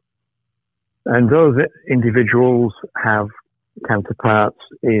to. And those individuals have counterparts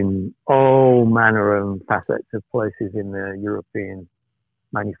in all manner of facets of places in the European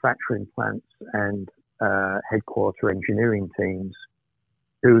manufacturing plants and headquarter engineering teams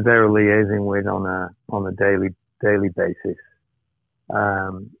who they're liaising with on a daily basis,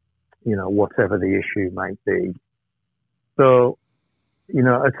 whatever the issue might be. So,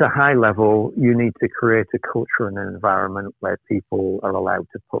 at a high level, you need to create a culture and an environment where people are allowed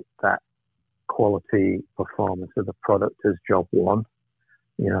to put that quality performance of the product as job one.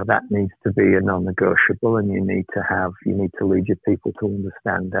 That needs to be a non-negotiable, and you need to lead your people to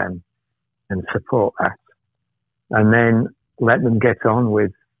understand them and support that. And then let them get on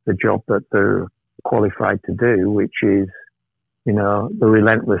with the job that they're qualified to do, which is, you know, the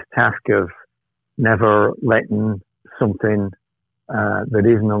relentless task of never letting something that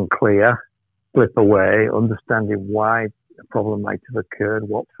isn't unclear slip away, understanding why a problem might have occurred,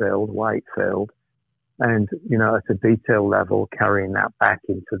 what failed, why it failed, and, you know, at a detail level, carrying that back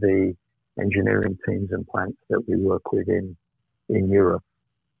into the engineering teams and plants that we work with in Europe.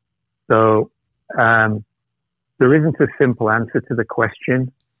 So there isn't a simple answer to the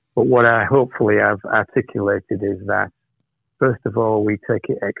question, but what I hopefully have articulated is that, first of all, we take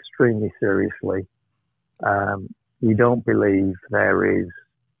it extremely seriously. We don't believe there is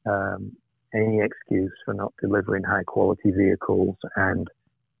any excuse for not delivering high quality vehicles, and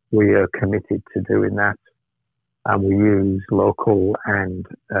we are committed to doing that. And we use local and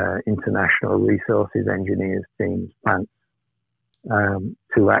international resources, engineers, teams, plants,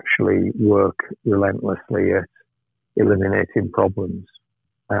 to actually work relentlessly at eliminating problems.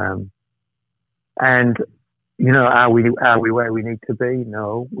 And, you know, are we where we need to be?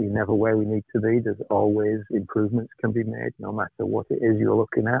 No, we never where we need to be. There's always improvements can be made, no matter what it is you're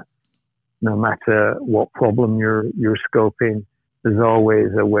looking at, no matter what problem you're scoping. There's always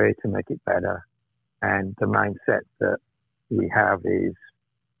a way to make it better. And the mindset that we have is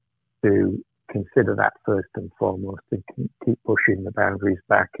to consider that first and foremost, and keep pushing the boundaries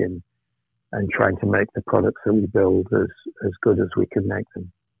back and trying to make the products that we build as good as we can make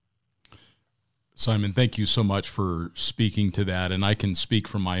them. Simon, thank you so much for speaking to that. And I can speak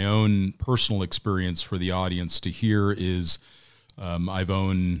from my own personal experience for the audience to hear is I've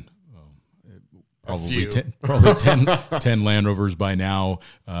owned probably 10 Land Rovers by now.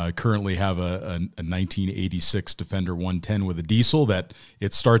 Currently have a 1986 Defender 110 with a diesel that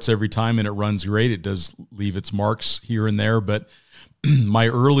it starts every time and it runs great. It does leave its marks here and there, but my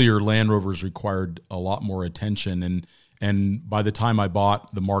earlier Land Rovers required a lot more attention. And by the time I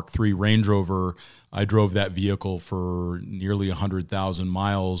bought the Mark III Range Rover, I drove that vehicle for nearly 100,000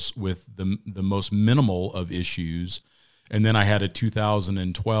 miles with the most minimal of issues. And then I had a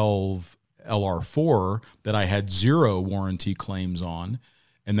 2012 LR4 that I had 0 warranty claims on.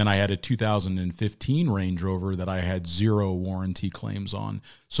 And then I had a 2015 Range Rover that I had 0 warranty claims on.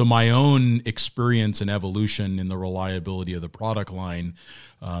 So my own experience and evolution in the reliability of the product line.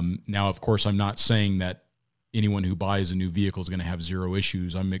 Now, of course, I'm not saying that anyone who buys a new vehicle is going to have 0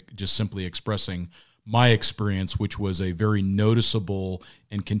 issues. I'm just simply expressing my experience, which was a very noticeable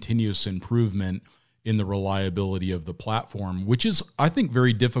and continuous improvement in the reliability of the platform, which is, I think,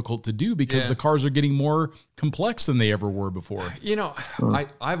 very difficult to do because the cars are getting more complex than they ever were before. You know,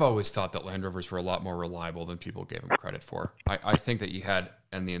 I've always thought that Land Rovers were a lot more reliable than people gave them credit for. I think that you had,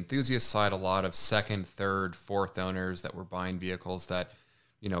 on the enthusiast side, a lot of second, third, fourth owners that were buying vehicles that,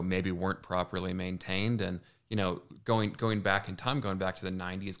 you know, maybe weren't properly maintained. And, you know, going back in time, going back to the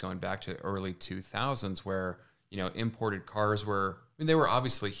 90s, going back to early 2000s, where, you know, imported cars were, I mean, they were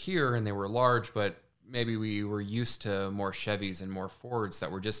obviously here and they were large, but maybe we were used to more Chevys and more Fords that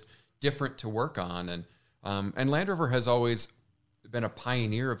were just different to work on. And Land Rover has always been a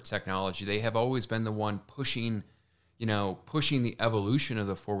pioneer of technology. They have always been the one pushing the evolution of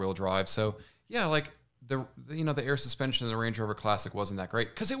the four-wheel drive. So yeah, like the air suspension in the Range Rover Classic wasn't that great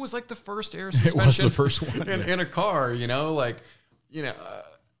because it was like the first air suspension. It was the first one in a car, you know, like, you know,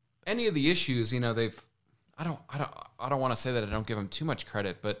 any of the issues, you know, I don't want to say that I don't give them too much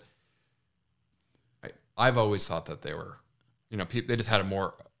credit, but I've always thought that they were, you know, they just had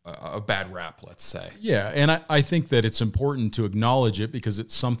a bad rap, let's say. Yeah, and I think that it's important to acknowledge it because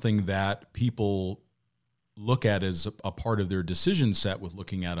it's something that people look at as a part of their decision set with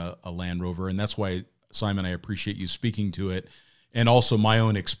looking at a Land Rover, and that's why, Simon, I appreciate you speaking to it, and also my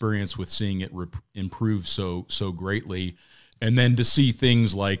own experience with seeing it improve so greatly. And then to see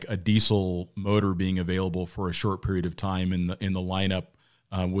things like a diesel motor being available for a short period of time in the lineup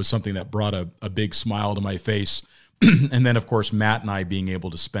was something that brought a big smile to my face. And then, of course, Matt and I being able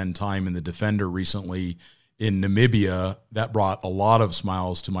to spend time in the Defender recently in Namibia, that brought a lot of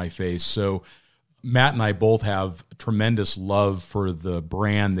smiles to my face. So Matt and I both have tremendous love for the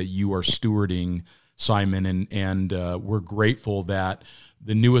brand that you are stewarding, Simon, and we're grateful that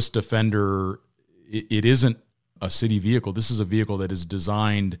the newest Defender, it isn't a city vehicle. This is a vehicle that is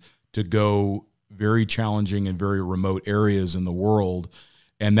designed to go very challenging and very remote areas in the world.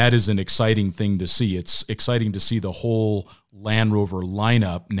 And that is an exciting thing to see. It's exciting to see the whole Land Rover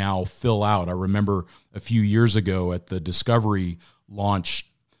lineup now fill out. I remember a few years ago at the Discovery launch,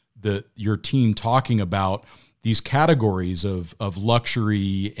 your team talking about these categories of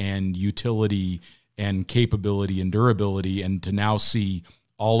luxury and utility and capability and durability, and to now see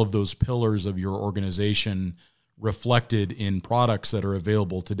all of those pillars of your organization reflected in products that are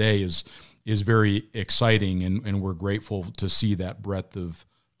available today is very exciting, and we're grateful to see that breadth of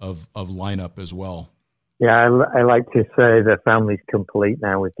lineup as well. Yeah, I like to say the family's complete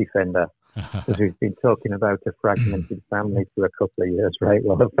now with Defender, because we've been talking about a fragmented family for a couple of years, right?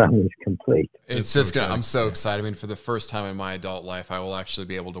 Well, the family's complete. It's just, I'm so excited. I mean, for the first time in my adult life, I will actually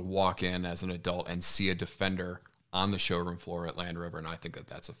be able to walk in as an adult and see a Defender on the showroom floor at Land Rover, and I think that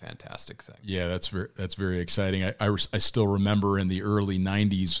that's a fantastic thing. Yeah, that's very exciting. I still remember in the early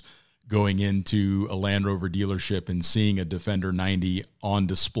 90s going into a Land Rover dealership and seeing a Defender 90 on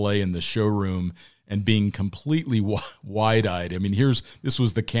display in the showroom and being completely wide-eyed. I mean, this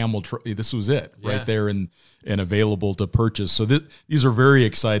was the Camel Trophy. This was it right there and available to purchase. So these are very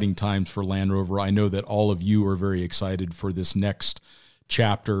exciting times for Land Rover. I know that all of you are very excited for this next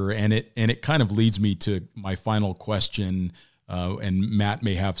chapter, and it kind of leads me to my final question. And Matt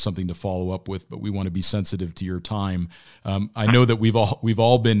may have something to follow up with, but we want to be sensitive to your time. I know that we've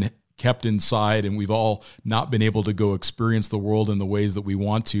all been kept inside, and we've all not been able to go experience the world in the ways that we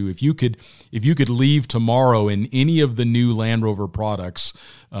want to. If you could leave tomorrow in any of the new Land Rover products,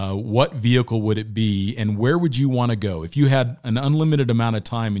 what vehicle would it be, and where would you want to go? If you had an unlimited amount of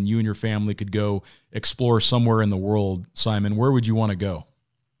time and you and your family could go explore somewhere in the world, Simon, where would you want to go?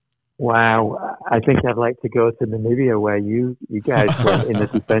 Wow, I think I'd like to go to Namibia, where you guys went in the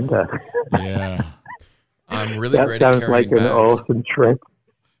Defender. Yeah, I'm really that great at sounds like carrying an bags. awesome trip.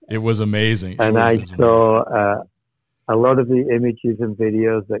 it was amazing. And I saw a lot of the images and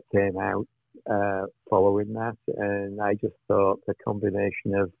videos that came out following that, and I just thought the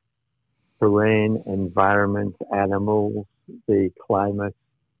combination of terrain, environment, animals, the climate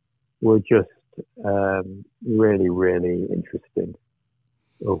were just really, really interesting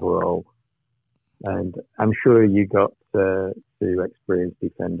overall. And I'm sure you got to experience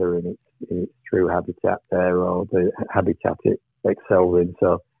Defender in its true habitat there, or the habitat it excelled in.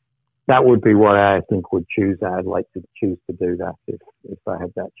 So that would be what I think would choose. I'd like to choose to do that if I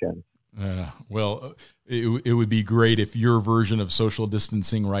had that chance. Well, it would be great if your version of social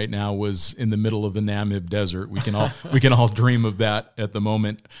distancing right now was in the middle of the Namib Desert. We can all dream of that at the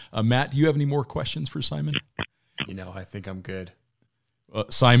moment. Matt, do you have any more questions for Simon? I think I'm good.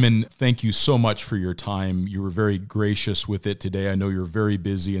 Simon, thank you so much for your time. You were very gracious with it today. I know you're very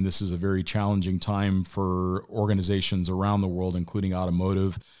busy, and this is a very challenging time for organizations around the world, including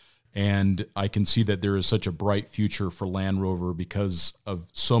automotive. And I can see that there is such a bright future for Land Rover because of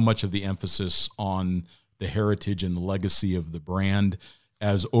so much of the emphasis on the heritage and the legacy of the brand.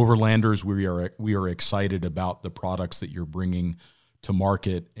 As Overlanders, we are excited about the products that you're bringing to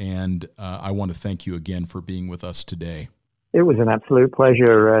market, and I want to thank you again for being with us today. It was an absolute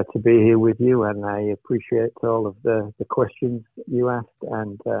pleasure to be here with you, and I appreciate all of the questions you asked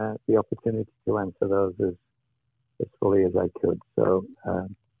and the opportunity to answer those as fully as I could. So,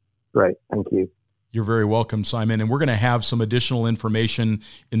 great. Thank you. You're very welcome, Simon. And we're going to have some additional information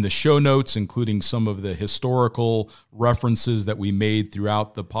in the show notes, including some of the historical references that we made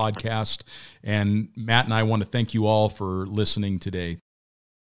throughout the podcast. And Matt and I want to thank you all for listening today.